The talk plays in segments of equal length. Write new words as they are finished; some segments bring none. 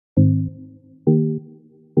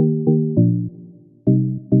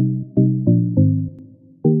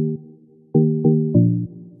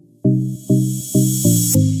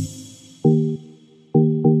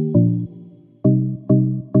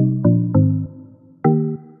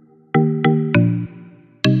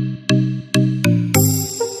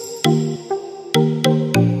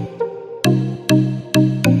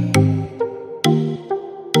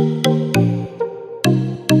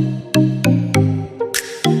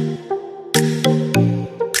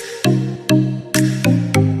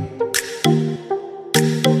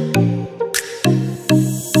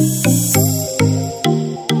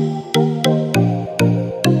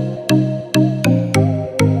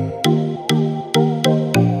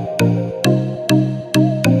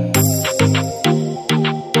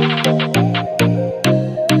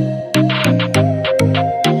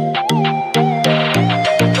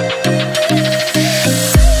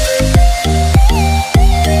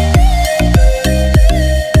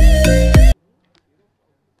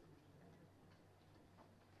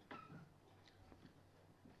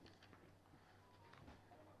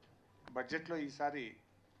బడ్జెట్లో ఈసారి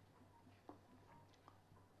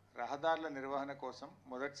రహదారుల నిర్వహణ కోసం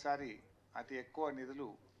మొదటిసారి అతి ఎక్కువ నిధులు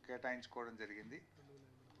కేటాయించుకోవడం జరిగింది.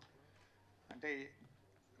 అంటే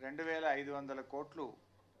 2500 కోట్లు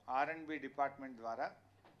R&B డిపార్ట్మెంట్ ద్వారా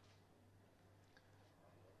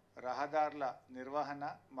రహదారుల నిర్వహణ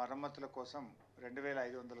మరమ్మతుల కోసం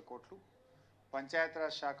 2500 కోట్లు,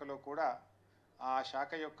 పంచాయతీరాజ్ శాఖలో కూడా ఆ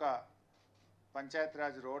శాఖ యొక్క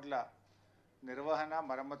పంచాయతీరాజ్ రోడ్ల నిర్వహణ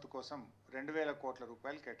మరమ్మతు కోసం 2000 కోట్ల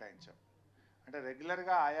రూపాయలు కేటాయించాం. అంటే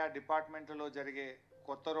రెగ్యులర్గా ఆయా డిపార్ట్మెంట్లలో జరిగే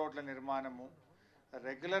కొత్త రోడ్ల నిర్మాణము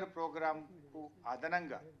రెగ్యులర్ ప్రోగ్రామ్కు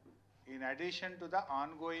అదనంగా in addition to the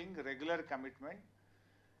ongoing regular commitment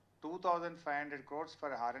 2500 crores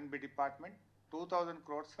for R&B department, 2000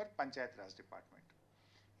 crores for Panchayati Raj department.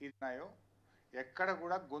 ఇది ఉన్నాయో ఎక్కడ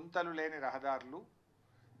కూడా గుంతలు లేని రహదారులు,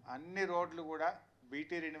 అన్ని రోడ్లు కూడా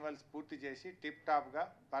బీటీ రినివల్స్ పూర్తి చేసి టిప్ టాప్గా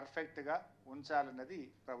పర్ఫెక్ట్గా ఉంచాలన్నది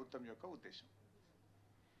ప్రభుత్వం యొక్క ఉద్దేశం.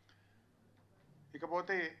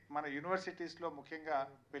 ఇకపోతే మన యూనివర్సిటీస్లో ముఖ్యంగా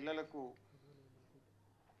పిల్లలకు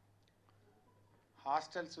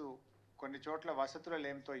హాస్టల్స్ కొన్ని చోట్ల వసతుల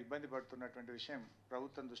లేమితో ఇబ్బంది పడుతున్నటువంటి విషయం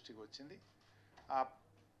ప్రభుత్వం దృష్టికి వచ్చింది. ఆ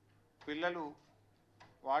పిల్లలు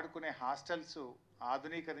వాడుకునే హాస్టల్స్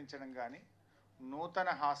ఆధునీకరించడం కానీ, నూతన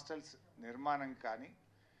హాస్టల్స్ నిర్మాణం కానీ,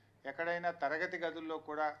 ఎక్కడైనా తరగతి గదుల్లో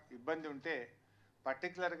కూడా ఇబ్బంది ఉంటే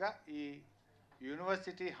పర్టికులర్గా ఈ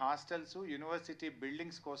యూనివర్సిటీ హాస్టల్స్, యూనివర్సిటీ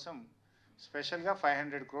బిల్డింగ్స్ కోసం స్పెషల్గా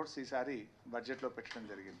 500 crores ఈసారి బడ్జెట్లో పెట్టడం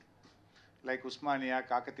జరిగింది. లైక్ ఉస్మానియా,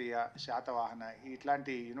 కాకతీయ, శాతవాహన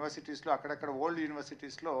ఇట్లాంటి యూనివర్సిటీస్లో అక్కడక్కడ ఓల్డ్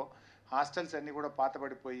యూనివర్సిటీస్లో హాస్టల్స్ అన్నీ కూడా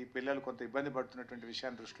పాతబడిపోయి పిల్లలు కొంత ఇబ్బంది పడుతున్నటువంటి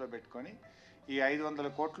విషయాన్ని దృష్టిలో పెట్టుకొని ఈ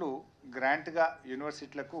 500 కోట్లు గ్రాంట్గా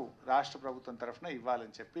యూనివర్సిటీలకు రాష్ట్ర ప్రభుత్వం తరఫున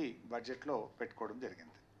ఇవ్వాలని చెప్పి బడ్జెట్లో పెట్టుకోవడం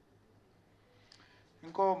జరిగింది.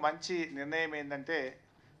 ఇంకో మంచి నిర్ణయం ఏంటంటే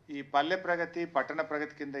ఈ పల్లె ప్రగతి, పట్టణ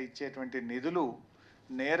ప్రగతి కింద ఇచ్చేటువంటి నిధులు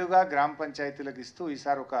నేరుగా గ్రామ పంచాయతీలకు ఇస్తూ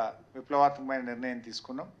ఈసారి ఒక విప్లవాత్మకమైన నిర్ణయం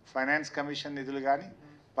తీసుకున్నాం. ఫైనాన్స్ కమిషన్ నిధులు కానీ,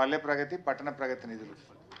 పల్లె ప్రగతి, పట్టణ ప్రగతి నిధులు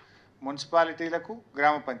మున్సిపాలిటీలకు,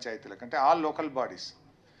 గ్రామ పంచాయతీలకు అంటే ఆల్ లోకల్ బాడీస్.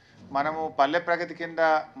 మనము పల్లె ప్రగతి కింద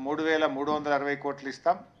 3360 కోట్లు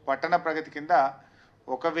ఇస్తాం, పట్టణ ప్రగతి కింద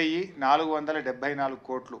 1474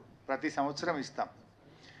 కోట్లు ప్రతి సంవత్సరం ఇస్తాం.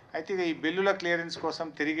 అయితే ఈ బిల్లుల క్లియరెన్స్ కోసం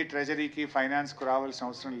తిరిగి ట్రెజరీకి, ఫైనాన్స్కు రావాల్సిన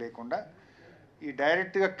అవసరం లేకుండా ఈ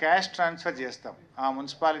డైరెక్ట్గా క్యాష్ ట్రాన్స్ఫర్ చేస్తాం. ఆ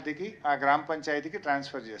మున్సిపాలిటీకి, ఆ గ్రామ పంచాయతీకి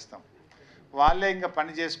ట్రాన్స్ఫర్ చేస్తాం. వాళ్ళే ఇంకా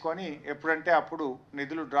పని చేసుకొని ఎప్పుడంటే అప్పుడు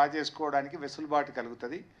నిధులు డ్రా చేసుకోవడానికి వెసులుబాటు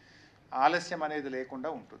కలుగుతుంది, ఆలస్యం అనేది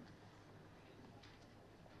లేకుండా ఉంటుంది.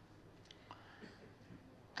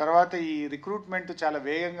 తర్వాత ఈ రిక్రూట్మెంట్ చాలా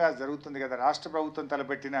వేగంగా జరుగుతుంది కదా. రాష్ట్ర ప్రభుత్వం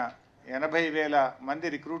తలపెట్టిన 80,000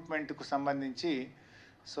 మంది రిక్రూట్మెంట్కు సంబంధించి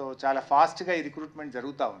చాలా ఫాస్ట్గా ఈ రిక్రూట్మెంట్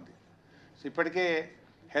జరుగుతూ ఉంది. సో ఇప్పటికే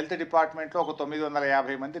హెల్త్ డిపార్ట్మెంట్లో ఒక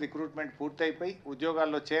 950 మంది రిక్రూట్మెంట్ పూర్తయిపోయి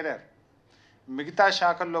ఉద్యోగాల్లో చేరారు. మిగతా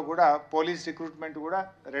శాఖల్లో కూడా పోలీస్ రిక్రూట్మెంట్ కూడా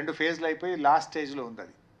 2 ఫేజ్లు అయిపోయి లాస్ట్ స్టేజ్లో ఉంది.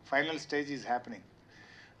 అది ఫైనల్ స్టేజ్ ఈజ్ హ్యాపెనింగ్.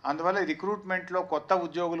 అందువల్ల రిక్రూట్మెంట్లో కొత్త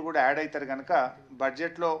ఉద్యోగులు కూడా యాడ్ అవుతారు కనుక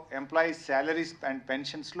బడ్జెట్లో ఎంప్లాయీస్ శాలరీస్ అండ్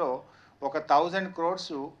పెన్షన్స్లో ఒక 1000 crores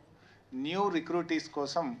న్యూ రిక్రూటీస్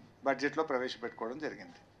కోసం బడ్జెట్లో ప్రవేశపెట్టుకోవడం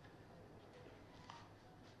జరిగింది.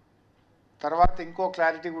 తర్వాత ఇంకో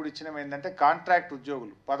క్లారిటీ కూడా ఇచ్చినాం ఏంటంటే కాంట్రాక్ట్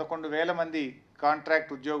ఉద్యోగులు 11,000 మంది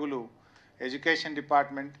కాంట్రాక్ట్ ఉద్యోగులు education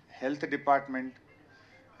department, health department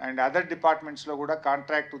and other డిపార్ట్మెంట్స్లో కూడా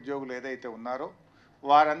కాంట్రాక్ట్ ఉద్యోగులు ఏదైతే ఉన్నారో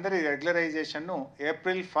వారందరి రెగ్యులరైజేషన్ను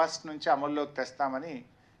April 1 నుంచి అమల్లోకి తెస్తామని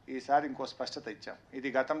ఈసారి ఇంకో స్పష్టత ఇచ్చాం.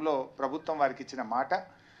 ఇది గతంలో ప్రభుత్వం వారికి ఇచ్చిన మాట.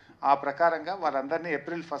 ఆ ప్రకారంగా వారందరినీ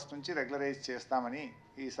April 1 నుంచి రెగ్యులరైజ్ చేస్తామని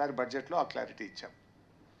ఈసారి బడ్జెట్లో ఆ క్లారిటీ ఇచ్చాం.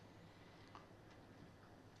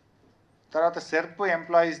 తర్వాత SERP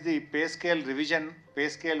ఎంప్లాయీస్ది pay scale revision, pay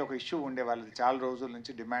scale ఒక ఇష్యూ ఉండే వాళ్ళది, చాలా రోజుల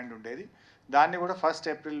నుంచి డిమాండ్ ఉండేది. దాన్ని కూడా 1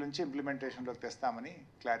 April నుంచి ఇంప్లిమెంటేషన్లోకి తెస్తామని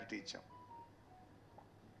క్లారిటీ ఇచ్చాం.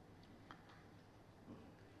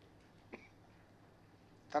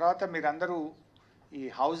 తర్వాత మీరందరూ ఈ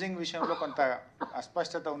హౌసింగ్ విషయంలో కొంత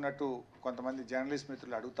అస్పష్టత ఉన్నట్టు కొంతమంది జర్నలిస్ట్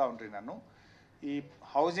మిత్రులు అడుగుతూ ఉంటారు నన్ను. ఈ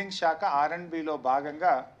హౌసింగ్ శాఖ R&Bలో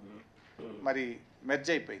భాగంగా మరి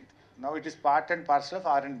మెర్జ్ అయిపోయింది. Now it is part and parcel of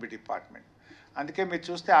R&B department. అందుకే మీరు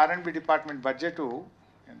చూస్తే R&B డిపార్ట్మెంట్ బడ్జెట్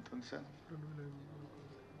ఎంత ఉంది సార్?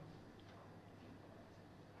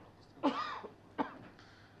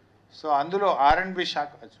 సో అందులో R&B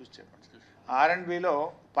శాఖ చూసి చెప్పండి. R&Bలో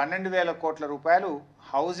 12,000 కోట్ల రూపాయలు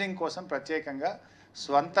హౌసింగ్ కోసం, ప్రత్యేకంగా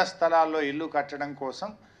స్వంత స్థలాల్లో ఇల్లు కట్టడం కోసం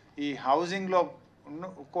ఈ హౌసింగ్లో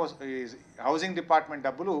హౌసింగ్ డిపార్ట్మెంట్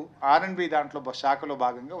డబ్బులు R&B దాంట్లో శాఖలో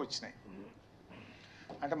భాగంగా వచ్చినాయి.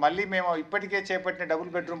 అంటే మళ్ళీ మేము ఇప్పటికే చేపట్టిన డబుల్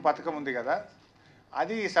బెడ్రూమ్ పథకం ఉంది కదా,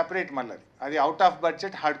 అది సపరేట్. మళ్ళీ అది అవుట్ ఆఫ్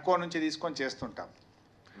బడ్జెట్ హడ్కో నుంచి తీసుకొని చేస్తుంటాం.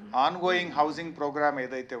 ఆన్గోయింగ్ హౌసింగ్ ప్రోగ్రామ్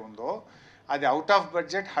ఏదైతే ఉందో అది అవుట్ ఆఫ్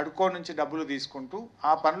బడ్జెట్ హడ్కో నుంచి డబ్బులు తీసుకుంటూ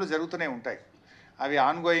ఆ పనులు జరుగుతూనే ఉంటాయి. అవి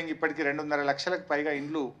ఆన్గోయింగ్ ఇప్పటికీ 2.5 లక్షలకు పైగా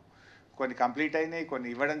ఇండ్లు కొన్ని కంప్లీట్ అయినాయి, కొన్ని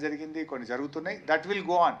ఇవ్వడం జరిగింది, కొన్ని జరుగుతున్నాయి. That will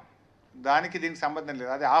go on. దానికి దీనికి సంబంధం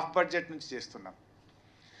లేదు. అది ఆఫ్ బడ్జెట్ నుంచి చేస్తున్నాం,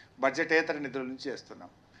 బడ్జెటేతర నిధుల నుంచి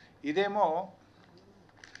చేస్తున్నాం. ఇదేమో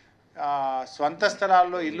స్వంత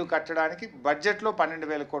స్థలాల్లో ఇల్లు కట్టడానికి బడ్జెట్లో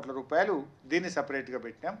 12,000 కోట్ల రూపాయలు దీన్ని సపరేట్గా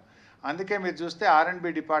పెట్టినాం. అందుకే మీరు చూస్తే R&B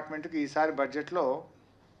డిపార్ట్మెంట్కి ఈసారి బడ్జెట్లో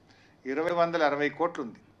 2,160 కోట్లు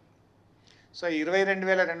ఉంది. సో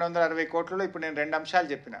 22,260 కోట్లలో ఇప్పుడు నేను 2 అంశాలు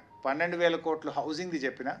చెప్పిన. 12,000 కోట్లు హౌసింగ్ది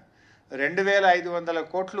చెప్పిన, 2,500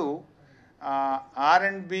 కోట్లు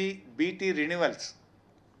R&B BT రిన్యూవల్స్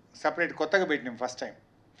సపరేట్ కొత్తగా పెట్టినాం ఫస్ట్ టైం.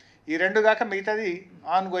 ఈ 2 కాక మిగతాది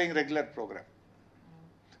on going regular programme.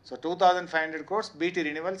 So 2,500 crores BT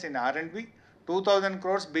renewals in R&B, 2,000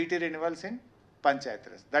 crores BT renewals in Panchayat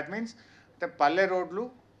Raj. That means the పల్లె రోడ్లు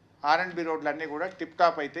R&B రోడ్లు అన్నీ కూడా టిప్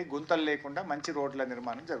టాప్ అయితే గుంతలు లేకుండా మంచి రోడ్ల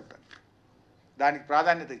నిర్మాణం జరుగుతుంది. దానికి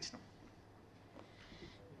ప్రాధాన్యత ఇచ్చినాం.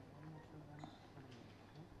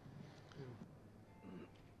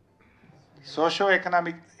 సోషో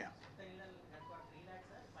ఎకనామిక్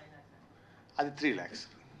అది 3 lakhs.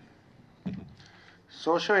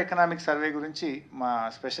 సోషో ఎకనామిక్ సర్వే గురించి మా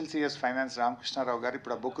స్పెషల్ సిఎస్ ఫైనాన్స్ రామకృష్ణారావు గారు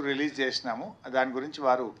ఇప్పుడు ఆ బుక్ రిలీజ్ చేసినాము. దాని గురించి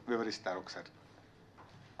వారు వివరిస్తారు ఒకసారి.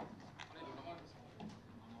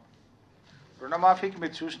 రుణమాఫీకి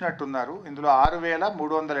మీరు చూసినట్టున్నారు, ఇందులో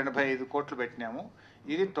 6,385 కోట్లు పెట్టినాము.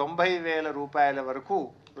 ఇది 90,000 రూపాయల వరకు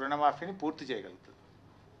రుణమాఫీని పూర్తి చేయగలుగుతుంది.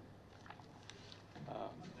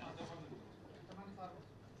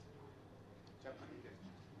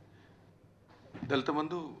 దళిత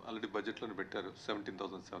బంధు ఆల్రెడీ బడ్జెట్లోనే పెట్టారు,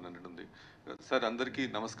 17,700 ఉంది. సార్ అందరికీ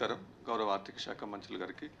నమస్కారం. గౌరవ ఆర్థిక శాఖ మంత్రులు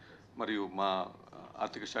గారికి మరియు మా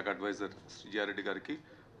ఆర్థిక శాఖ అడ్వైజర్ శ్రీ జిఆర్రెడ్డి గారికి,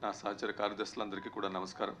 నా సహచర కార్యదర్శులందరికీ కూడా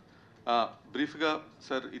నమస్కారం. బ్రీఫ్గా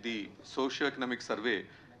సార్, ఇది సోషియో ఎకనామిక్ సర్వే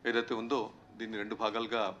ఏదైతే ఉందో దీన్ని 2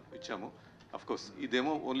 భాగాలుగా ఇచ్చాము. అఫ్కోర్స్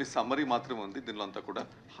ఇదేమో ఓన్లీ సమ్మరీ మాత్రమే ఉంది, దీనిలో అంతా కూడా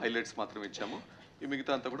హైలైట్స్ మాత్రమే ఇచ్చాము. ఈ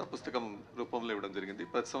మిగతా అంతా కూడా పుస్తకం రూపంలో ఇవ్వడం జరిగింది.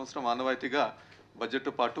 ప్రతి సంవత్సరం ఆనవాయితీగా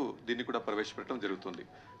బడ్జెట్తో పాటు దీన్ని కూడా ప్రవేశపెట్టడం జరుగుతుంది.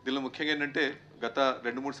 దీనిలో ముఖ్యంగా ఏంటంటే గత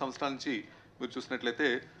 2-3 సంవత్సరాల నుంచి మీరు చూసినట్లయితే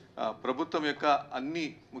ప్రభుత్వం యొక్క అన్ని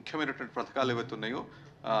ముఖ్యమైనటువంటి పథకాలు ఏవైతే ఉన్నాయో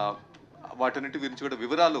వాటన్నిటి గురించి కూడా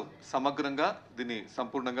వివరాలు సమగ్రంగా దీన్ని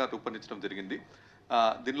సంపూర్ణంగా రూపొందించడం జరిగింది.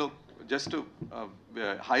 దీనిలో జస్ట్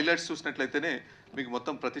హైలైట్స్ చూసినట్లయితేనే మీకు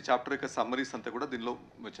మొత్తం ప్రతి చాప్టర్ యొక్క సమ్మరీస్ అంతా కూడా దీనిలో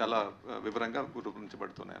చాలా వివరంగా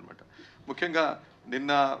రూపొందించబడుతున్నాయి అన్నమాట. ముఖ్యంగా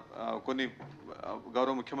నిన్న కొన్ని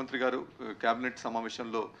గౌరవ ముఖ్యమంత్రి గారు క్యాబినెట్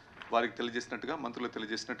సమావేశంలో వారికి తెలియజేసినట్టుగా, మంత్రులకు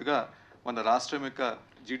తెలియజేసినట్టుగా మన రాష్ట్రం యొక్క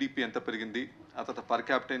జీడిపి ఎంత పెరిగింది, ఆ తర్వాత పర్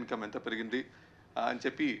క్యాపిటల్ ఇన్కమ్ ఎంత పెరిగింది అని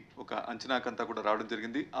చెప్పి ఒక అంచనాకంతా కూడా రావడం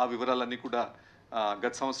జరిగింది. ఆ వివరాలన్నీ కూడా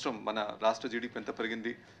గత సంవత్సరం మన రాష్ట్ర జీడిపి ఎంత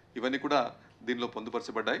పెరిగింది ఇవన్నీ కూడా దీనిలో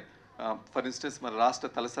పొందుపరచబడ్డాయి. ఫర్ ఇన్స్టెన్స్ మన రాష్ట్ర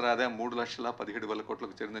తలసరి ఆదాయం 3,17,000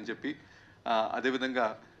 కోట్లకు చేరిందని చెప్పి, అదేవిధంగా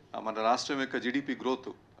మన రాష్ట్రం యొక్క జీడిపి గ్రోత్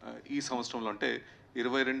ఈ సంవత్సరంలో అంటే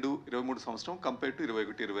 22-23 సంవత్సరం కంపేర్ టు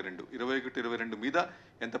 21-22 మీద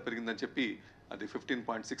ఎంత పెరిగిందని చెప్పి అది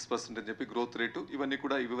 15.6% అని చెప్పి గ్రోత్ రేటు, ఇవన్నీ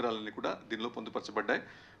కూడా ఈ వివరాలన్నీ కూడా దీనిలో పొందుపరచబడ్డాయి.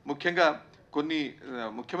 ముఖ్యంగా కొన్ని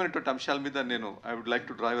ముఖ్యమైనటువంటి అంశాల మీద నేను I would like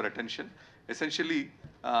to draw your attention. Essentially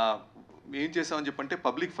ఏం చేసామని చెప్పంటే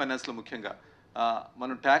పబ్లిక్ ఫైనాన్స్లో ముఖ్యంగా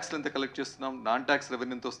మనం ట్యాక్స్లు ఎంత కలెక్ట్ చేస్తున్నాం, నాన్ ట్యాక్స్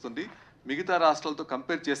రెవెన్యూ ఎంత వస్తుంది, మిగతా రాష్ట్రాలతో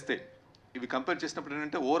కంపేర్ చేస్తే ఇవి కంపేర్ చేసినప్పుడు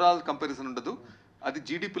ఏంటంటే ఓవరాల్ కంపారిజన్ ఉండదు, అది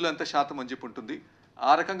జీడిపిలో ఎంత శాతం అని చెప్పి ఉంటుంది.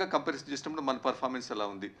 ఆ రకంగా కంపారిజన్ చేసినప్పుడు మన పర్ఫార్మెన్స్ ఎలా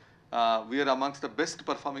ఉంది. We are amongst the best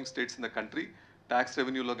performing states in the country. Tax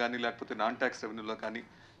రెవెన్యూలో కానీ లేకపోతే నాన్ ట్యాక్స్ రెవెన్యూలో కానీ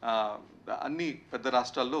అన్ని పెద్ద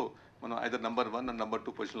రాష్ట్రాల్లో మనం ఐదర్ నెంబర్ 1 అండ్ నెంబర్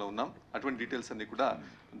 2 పొజిషన్లో ఉన్నాం. అటువంటి డీటెయిల్స్ అన్నీ కూడా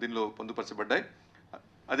దీనిలో పొందుపరచబడ్డాయి.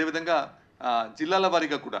 అదేవిధంగా జిల్లాల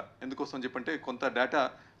వారీగా కూడా, ఎందుకోసం చెప్పంటే కొంత డేటా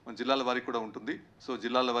మన జిల్లాల వారికి కూడా ఉంటుంది. సో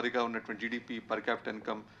జిల్లాల వారీగా ఉన్నటువంటి జీడిపి, పర్ క్యాపిటల్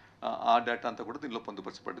ఇన్కమ్, ఆ డేటా అంతా కూడా దీనిలో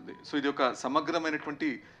పొందుపరచబడింది. సో ఇది ఒక సమగ్రమైనటువంటి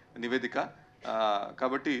నివేదిక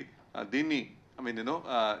కాబట్టి దీన్ని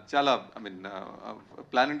చాలా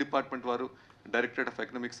ప్లానింగ్ డిపార్ట్మెంట్ వారు, directorate of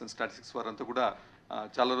economics and statistics వారంతా కూడా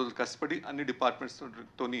చాలా రోజులు కష్టపడి అన్ని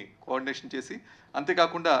డిపార్ట్మెంట్స్తోని కోఆర్డినేషన్ చేసి,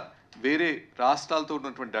 అంతేకాకుండా వేరే రాష్ట్రాలతో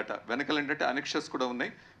ఉన్నటువంటి డేటా వెనకాల ఏంటంటే అనెక్షర్స్ కూడా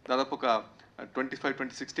ఉన్నాయి. దాదాపు ఒక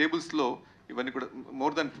 25-26 టేబుల్స్లో ఇవన్నీ కూడా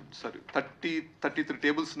మోర్ దెన్ 33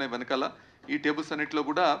 టేబుల్స్ ఉన్నాయి వెనకాల. ఈ టేబుల్స్ అన్నింటిలో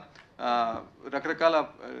కూడా రకరకాల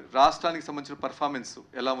రాష్ట్రానికి సంబంధించిన పర్ఫార్మెన్స్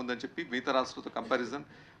ఎలా ఉందని చెప్పి, మిగతా రాష్ట్రాలతో కంపారిజన్,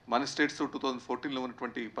 మన స్టేట్స్ 2014లో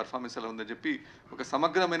ఉన్నటువంటి పర్ఫార్మెన్స్ ఎలా ఉందని చెప్పి ఒక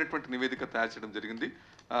సమగ్రమైనటువంటి నివేదిక తయారు చేయడం జరిగింది.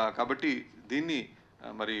 కాబట్టి దీన్ని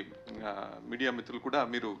మరి మీడియా మిత్రులు కూడా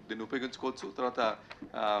మీరు దీన్ని ఉపయోగించుకోవచ్చు. తర్వాత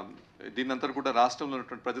దీన్నంతా కూడా రాష్ట్రంలో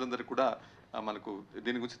ఉన్నటువంటి ప్రజలందరికీ కూడా మనకు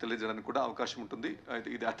దీని గురించి తెలియజేయడానికి కూడా అవకాశం ఉంటుంది.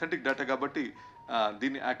 ఇది అథెంటిక్ డేటా కాబట్టి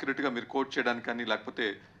దీన్ని యాక్యురేట్గా మీరు కోట్ చేయడానికి కానీ, లేకపోతే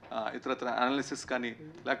ఇతరత్ర అనాలిసిస్ కానీ,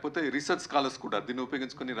 లేకపోతే రీసెర్చ్ స్కాలర్స్ కూడా దీన్ని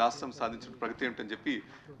ఉపయోగించుకొని రాష్ట్రం సాధించిన ప్రగతి ఏమిటని చెప్పి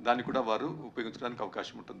దాన్ని కూడా వారు ఉపయోగించడానికి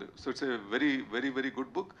అవకాశం ఉంటుంది. So it's a very very very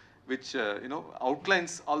good book which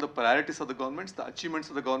outlines all the priorities of the governments, the achievements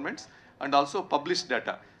of the governments, and also published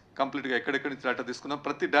data. కంప్లీట్గా ఎక్కడెక్కడి నుంచి డేటా తీసుకున్నాం,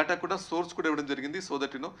 ప్రతి డేటా కూడా సోర్స్ కూడా ఇవ్వడం జరిగింది. సో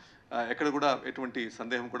దట్ ఎక్కడ కూడా ఎటువంటి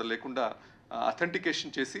సందేహం కూడా లేకుండా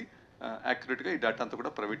అథెంటికేషన్ చేసి యాక్యురేట్గా ఈ డేటా అంతా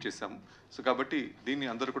కూడా ప్రొవైడ్ చేశాము. సో కాబట్టి దీన్ని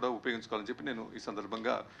అందరూ కూడా ఉపయోగించుకోవాలని చెప్పి నేను ఈ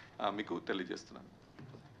సందర్భంగా మీకు తెలియజేస్తున్నాను.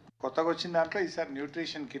 కొత్తగా వచ్చిన దాంట్లో ఈసారి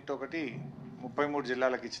న్యూట్రిషన్ కిట్ ఒకటి 33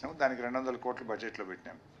 జిల్లాలకు ఇచ్చినాము. దానికి 200 కోట్ల బడ్జెట్లో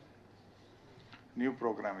పెట్టినాం. న్యూ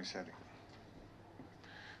ప్రోగ్రామ్ ఈసారి.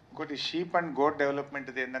 ఇంకోటి షీప్ అండ్ గోట్ డెవలప్మెంట్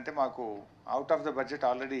ఏంటంటే మాకు out of the budget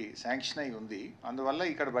already sanction అయి ఉంది. అందువల్ల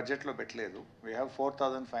ఇక్కడ బడ్జెట్లో పెట్టలేదు. వీ హ్యావ్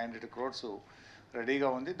 4,500 crores రెడీగా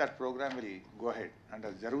ఉంది. That programme will go head అంటే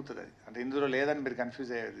అది జరుగుతుంది. అది అంటే ఇందులో లేదని మీరు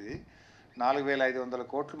కన్ఫ్యూజ్ అయ్యేది. 4,500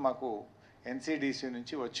 కోట్లు మాకు ఎన్సీడీసీ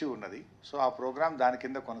నుంచి వచ్చి ఉన్నది. సో ఆ ప్రోగ్రామ్ దాని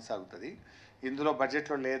కింద కొనసాగుతుంది. ఇందులో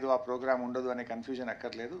బడ్జెట్లో లేదు, ఆ ప్రోగ్రామ్ ఉండదు అనే కన్ఫ్యూజన్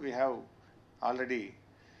అక్కర్లేదు. We have already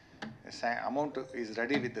amount is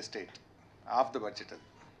ready with the state of the budget.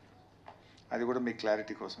 అది కూడా మీకు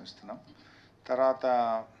క్లారిటీ కోసం ఇస్తున్నాం. తర్వాత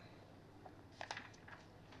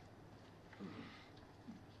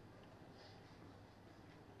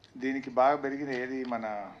దీనికి బాగా పెరిగింది ఏది, మన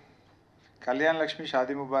కళ్యాణ్ లక్ష్మి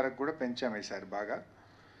షాదీ ముబారక్ కూడా పెంచాము ఈసారి బాగా.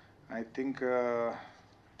 ఐ థింక్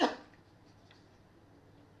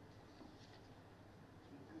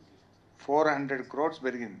 400 crores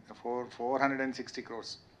పెరిగింది. 460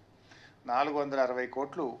 crores, 460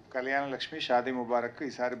 కోట్లు కళ్యాణ లక్ష్మి షాదీ ముబారక్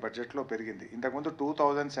ఈసారి బడ్జెట్లో పెరిగింది. ఇంతకుముందు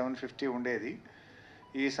 2,750 ఉండేది,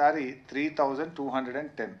 ఈసారి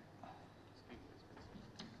 3,210.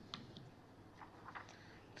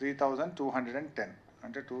 3,210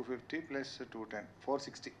 అంటే 250 ప్లస్ 210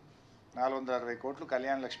 460. 460 కోట్లు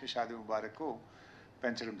కళ్యాణ లక్ష్మి షాదీ ముబారక్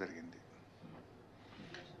పెంచడం జరిగింది.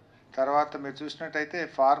 తర్వాత మీరు చూసినట్టయితే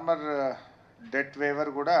ఫార్మర్ డెట్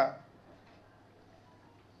వేవర్ కూడా,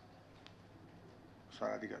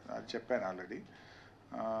 అది కాదు అది చెప్పాను ఆల్రెడీ.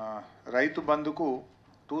 రైతు బంధుకు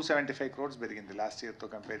 275 crores పెరిగింది లాస్ట్ ఇయర్తో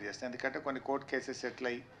కంపేర్ చేస్తే. ఎందుకంటే కొన్ని కోర్టు కేసెస్ సెటిల్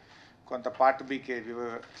అయ్యి కొంత పార్ట్ బీకే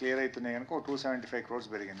క్లియర్ అవుతున్నాయి కనుక 275 crores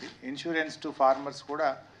పెరిగింది. ఇన్సూరెన్స్ టు ఫార్మర్స్ కూడా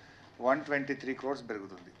 123 crores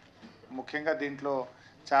పెరుగుతుంది. ముఖ్యంగా దీంట్లో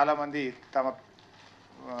చాలామంది తమ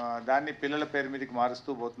దాన్ని పిల్లల పేరు మీదకి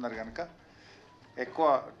మారుస్తూ పోతున్నారు కనుక, ఎక్కువ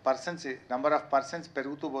పర్సన్స్ నెంబర్ ఆఫ్ పర్సన్స్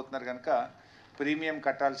పెరుగుతూ పోతున్నారు కనుక ప్రీమియం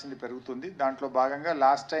కట్టాల్సింది పెరుగుతుంది. దాంట్లో భాగంగా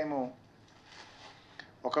లాస్ట్ టైము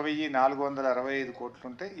 1,465 కోట్లు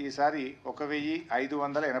ఉంటే ఈసారి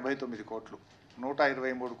 1,589 కోట్లు,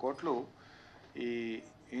 123 కోట్లు ఈ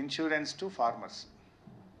ఇన్సూరెన్స్ టు ఫార్మర్స్.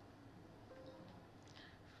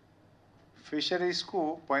 ఫిషరీస్కు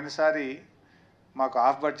పోయినసారి మాకు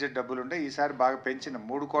ఆఫ్ బడ్జెట్ డబ్బులు ఉంటే ఈసారి బాగా పెంచినాం.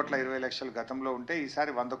 3,20,00,000 గతంలో ఉంటే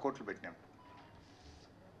ఈసారి 100 కోట్లు పెట్టినాం.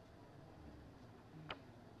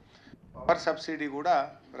 పవర్ సబ్సిడీ కూడా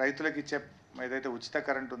రైతులకు ఇచ్చే ఏదైతే ఉచిత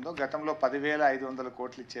కరెంట్ ఉందో గతంలో 10,500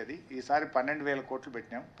 కోట్లు ఇచ్చేది, ఈసారి 12,000 కోట్లు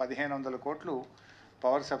పెట్టినాం. 1,500 కోట్లు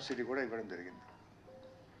పవర్ సబ్సిడీ కూడా ఇవ్వడం జరిగింది.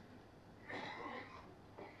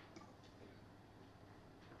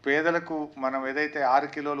 పేదలకు మనం ఏదైతే 6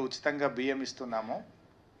 కిలోలు ఉచితంగా బియ్యం ఇస్తున్నామో,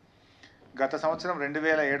 గత సంవత్సరం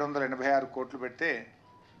 2,786 కోట్లు పెడితే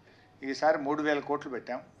ఈసారి 3,000 కోట్లు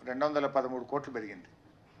పెట్టాం. 213 కోట్లు పెరిగింది.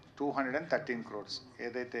 213 crores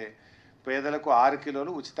ఏదైతే పేదలకు 6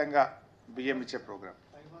 కిలోలు ఉచితంగా బియ్యం ఇచ్చే ప్రోగ్రామ్.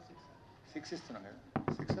 6 ఇస్తున్నాం కదా,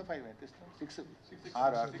 6 5 ఎంత ఇస్తున్నాం?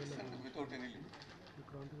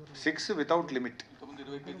 6 వితౌట్ లిమిట్.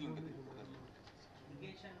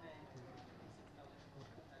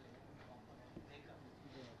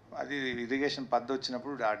 అది ఇరిగేషన్ పద్ధతి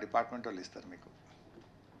వచ్చినప్పుడు ఆ డిపార్ట్మెంట్ వాళ్ళు ఇస్తారు మీకు.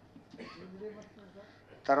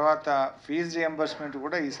 తర్వాత ఫీజు రియంబర్స్మెంట్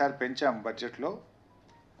కూడా ఈసారి పెంచాం బడ్జెట్లో.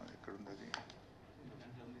 ఎక్కడ ఉంది అది?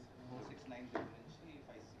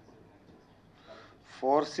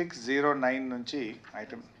 4609 నుంచి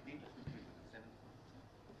ఐటమ్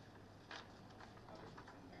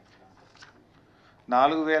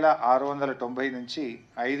 4,690 నుంచి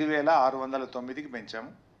 5,609కి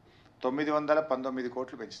పెంచాము. 919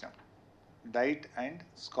 కోట్లు పెంచినాం. డైట్ అండ్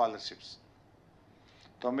స్కాలర్షిప్స్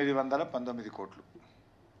 919 కోట్లు.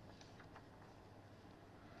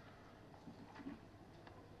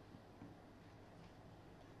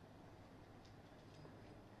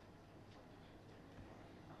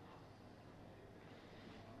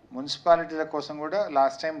 మున్సిపాలిటీల కోసం కూడా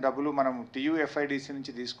లాస్ట్ టైం డబ్బులు మనం TUFIDC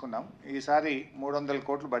నుంచి తీసుకున్నాం. ఈసారి 300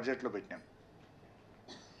 కోట్లు బడ్జెట్లో పెట్టినాం.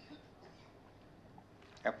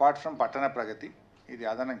 అపార్ట్ ఫ్రమ్ పట్టణ ప్రగతి ఇది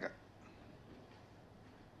అదనంగా